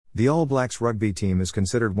The All Blacks rugby team is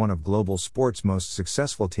considered one of global sport's most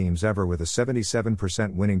successful teams ever with a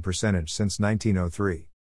 77% winning percentage since 1903.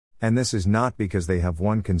 And this is not because they have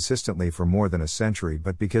won consistently for more than a century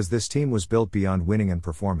but because this team was built beyond winning and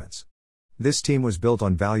performance. This team was built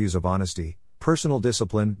on values of honesty, personal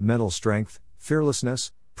discipline, mental strength,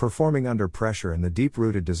 fearlessness, performing under pressure and the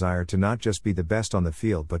deep-rooted desire to not just be the best on the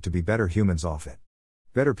field but to be better humans off it.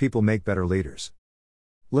 Better people make better leaders.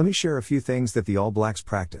 Let me share a few things that the All Blacks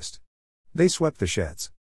practiced. They swept the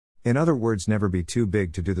sheds. In other words, never be too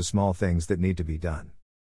big to do the small things that need to be done.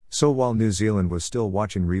 So while New Zealand was still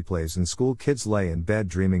watching replays and school kids lay in bed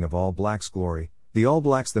dreaming of All Blacks glory, the All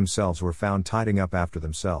Blacks themselves were found tidying up after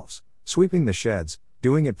themselves, sweeping the sheds,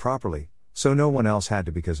 doing it properly, so no one else had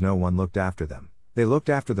to because no one looked after them, they looked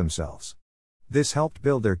after themselves. This helped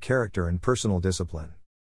build their character and personal discipline.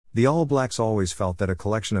 The All Blacks always felt that a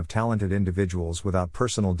collection of talented individuals without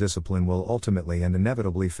personal discipline will ultimately and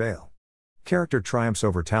inevitably fail. Character triumphs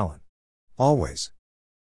over talent. Always.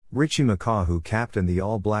 Richie McCaw, who captained the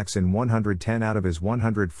All Blacks in 110 out of his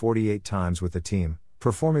 148 times with the team,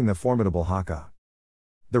 performing the formidable haka.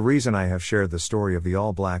 The reason I have shared the story of the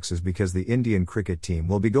All Blacks is because the Indian cricket team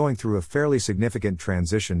will be going through a fairly significant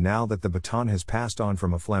transition now that the baton has passed on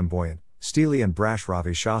from a flamboyant, steely and brash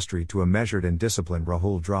Ravi Shastri to a measured and disciplined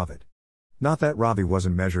Rahul Dravid. Not that Ravi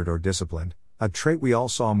wasn't measured or disciplined, a trait we all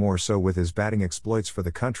saw more so with his batting exploits for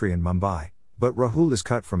the country in Mumbai, but Rahul is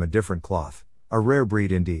cut from a different cloth, a rare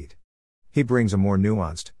breed indeed. He brings a more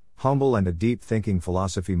nuanced, humble and a deep-thinking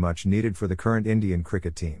philosophy much needed for the current Indian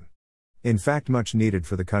cricket team. In fact, much needed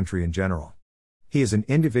for the country in general. He is an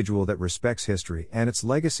individual that respects history and its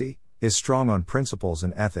legacy, is strong on principles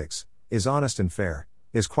and ethics, is honest and fair,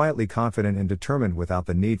 is quietly confident and determined without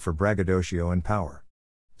the need for braggadocio and power.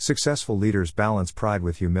 Successful leaders balance pride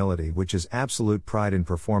with humility, which is absolute pride in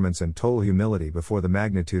performance and total humility before the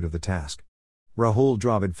magnitude of the task. Rahul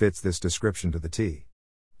Dravid fits this description to the T.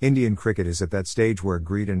 Indian cricket is at that stage where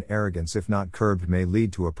greed and arrogance, if not curbed, may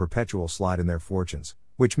lead to a perpetual slide in their fortunes,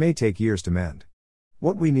 which may take years to mend.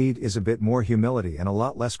 What we need is a bit more humility and a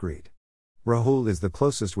lot less greed. Rahul is the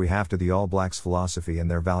closest we have to the All Blacks philosophy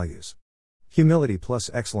and their values. Humility plus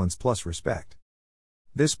excellence plus respect.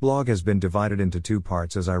 This blog has been divided into two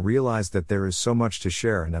parts as I realize that there is so much to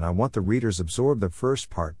share and I want the readers absorb the first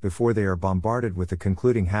part before they are bombarded with the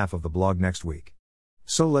concluding half of the blog next week.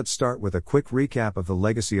 So let's start with a quick recap of the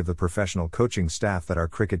legacy of the professional coaching staff that our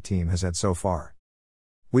cricket team has had so far.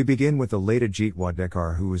 We begin with the late Ajit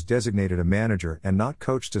Wadekar, who was designated a manager and not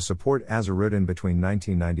coach to support Azharuddin between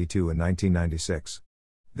 1992 and 1996.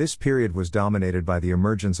 This period was dominated by the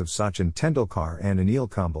emergence of Sachin Tendulkar and Anil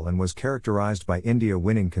Kumble and was characterized by India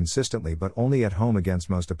winning consistently but only at home against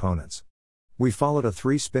most opponents. We followed a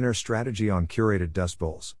three-spinner strategy on curated dust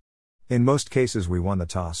bowls. In most cases we won the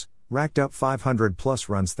toss, racked up 500-plus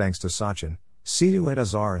runs thanks to Sachin, Sidhu and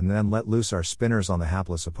Azhar, and then let loose our spinners on the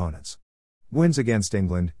hapless opponents. Wins against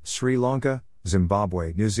England, Sri Lanka,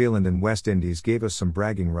 Zimbabwe, New Zealand and West Indies gave us some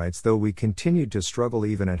bragging rights, though we continued to struggle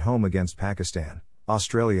even at home against Pakistan,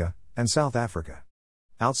 Australia, and South Africa.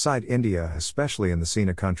 Outside India, especially in the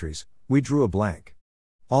SENA countries, we drew a blank.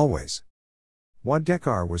 Always.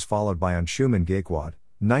 Wadekar was followed by Anshuman Gaikwad,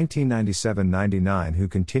 1997-99, who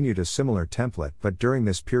continued a similar template, but during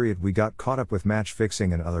this period we got caught up with match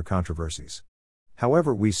fixing and other controversies.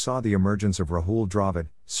 However, we saw the emergence of Rahul Dravid,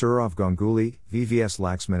 Sourav Ganguly, VVS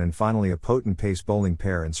Laxman and finally a potent pace bowling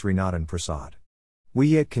pair in Srinath Prasad. We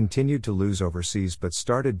yet continued to lose overseas but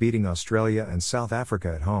started beating Australia and South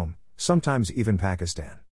Africa at home, sometimes even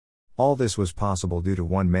Pakistan. All this was possible due to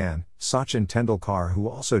one man, Sachin Tendulkar, who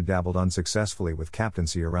also dabbled unsuccessfully with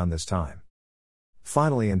captaincy around this time.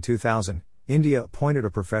 Finally in 2000, India appointed a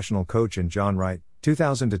professional coach in John Wright,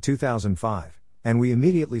 2000 to 2005, and we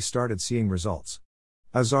immediately started seeing results.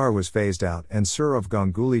 Azhar was phased out and Sourav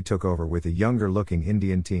Ganguly took over with a younger-looking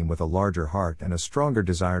Indian team with a larger heart and a stronger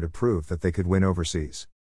desire to prove that they could win overseas.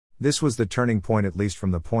 This was the turning point, at least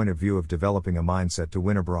from the point of view of developing a mindset to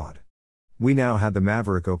win abroad. We now had the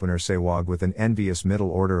maverick opener Sehwag with an envious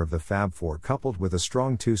middle order of the Fab Four coupled with a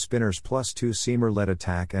strong two spinners plus two seamer-led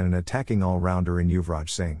attack and an attacking all-rounder in Yuvraj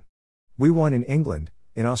Singh. We won in England,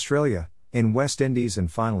 in Australia, in West Indies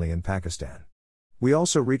and finally in Pakistan. We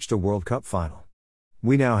also reached a World Cup final.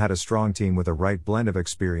 We now had a strong team with a right blend of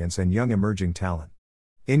experience and young emerging talent.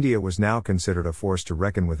 India was now considered a force to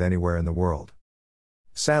reckon with anywhere in the world.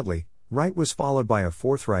 Sadly, Wright was followed by a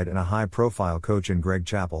forthright and a high-profile coach in Greg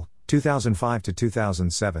Chappell, 2005 to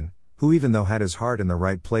 2007, who even though had his heart in the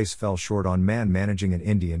right place fell short on managing an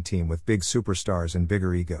Indian team with big superstars and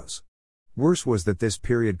bigger egos. Worse was that this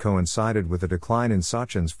period coincided with a decline in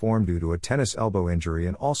Sachin's form due to a tennis elbow injury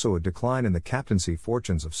and also a decline in the captaincy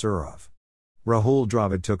fortunes of Surov. Rahul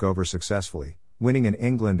Dravid took over successfully, winning in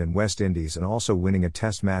England and West Indies and also winning a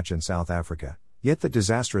test match in South Africa, yet the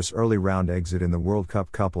disastrous early round exit in the World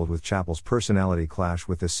Cup coupled with Chappell's personality clash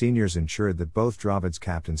with the seniors ensured that both Dravid's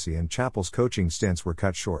captaincy and Chappell's coaching stints were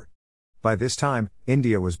cut short. By this time,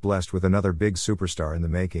 India was blessed with another big superstar in the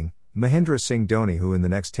making, Mahendra Singh Dhoni, who in the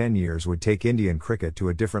next 10 years would take Indian cricket to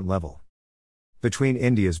a different level. Between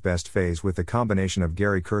India's best phase with the combination of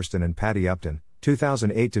Gary Kirsten and Paddy Upton,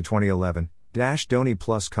 2008 to 2011, Dhoni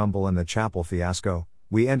plus Kumble and the Chappell fiasco,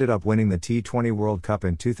 we ended up winning the T20 World Cup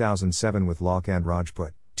in 2007 with Lachlan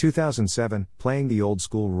Rajput, 2007, playing the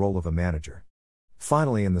old-school role of a manager.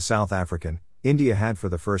 Finally in the South African, India had for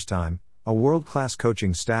the first time, a world-class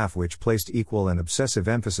coaching staff which placed equal and obsessive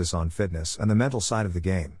emphasis on fitness and the mental side of the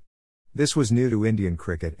game. This was new to Indian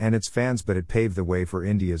cricket and its fans, but it paved the way for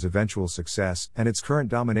India's eventual success and its current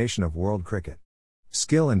domination of world cricket.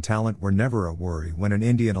 Skill and talent were never a worry when an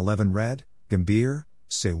Indian 11 read Gambhir,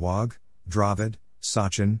 Sehwag, Dravid,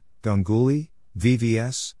 Sachin, Ganguly,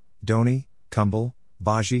 VVS, Dhoni, Kumble,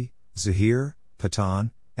 Baji, Zaheer,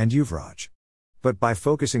 Pathan, and Yuvraj. But by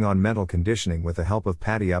focusing on mental conditioning with the help of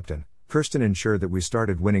Paddy Upton, Kirsten ensured that we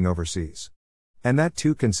started winning overseas. And that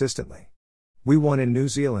too consistently. We won in New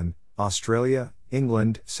Zealand, Australia,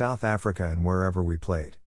 England, South Africa and wherever we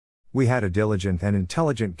played. We had a diligent and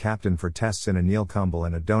intelligent captain for tests in Anil Kumble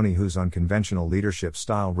and a Dhoni whose unconventional leadership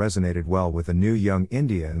style resonated well with the new young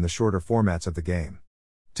India in the shorter formats of the game.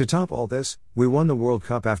 To top all this, we won the World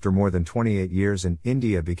Cup after more than 28 years and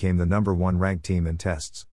India became the number 1 ranked team in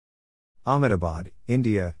tests. Ahmedabad,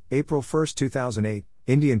 India, April 1, 2008,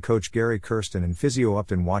 Indian coach Gary Kirsten and physio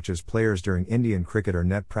Upton watches players during Indian cricketer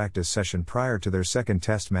net practice session prior to their second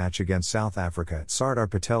test match against South Africa at Sardar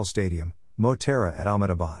Patel Stadium, Motera at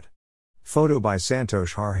Ahmedabad. Photo by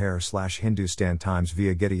Santosh Harhar / Hindustan Times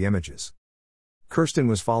via Getty Images. Kirsten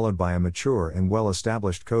was followed by a mature and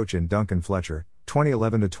well-established coach in Duncan Fletcher,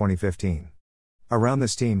 2011 to 2015. Around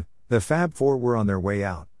this team, the Fab Four were on their way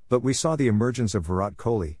out, but we saw the emergence of Virat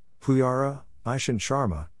Kohli, Pujara, Ishant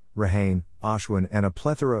Sharma, Rahane, Ashwin and a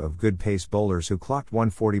plethora of good pace bowlers who clocked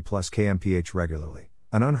 140 plus kmph regularly,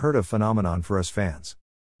 an unheard of phenomenon for us fans.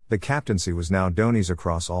 The captaincy was now Dhoni's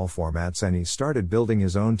across all formats and he started building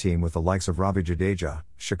his own team with the likes of Ravi Jadeja,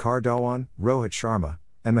 Shikhar Dhawan, Rohit Sharma,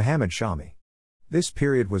 and Mohammad Shami. This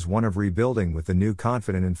period was one of rebuilding with the new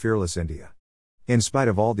confident and fearless India. In spite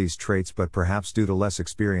of all these traits, but perhaps due to less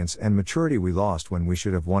experience and maturity, we lost when we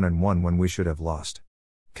should have won and won when we should have lost.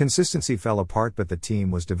 Consistency fell apart, but the team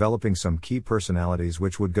was developing some key personalities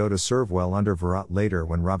which would go to serve well under Virat later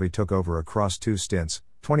when Ravi took over across 2 stints,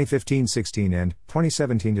 2015-16 and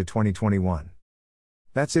 2017-2021.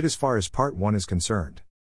 That's it as far as part 1 is concerned.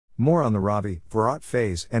 More on the Ravi-Virat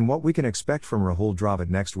phase and what we can expect from Rahul Dravid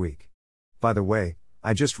next week. By the way,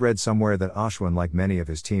 I just read somewhere that Ashwin, like many of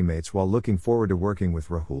his teammates while looking forward to working with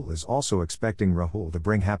Rahul, is also expecting Rahul to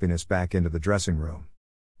bring happiness back into the dressing room.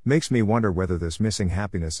 Makes me wonder whether this missing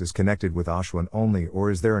happiness is connected with Ashwin only or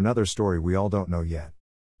is there another story we all don't know yet.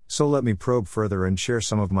 So let me probe further and share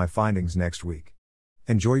some of my findings next week.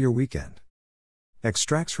 Enjoy your weekend.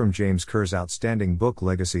 Extracts from James Kerr's outstanding book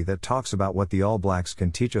Legacy that talks about what the All Blacks can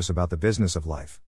teach us about the business of life.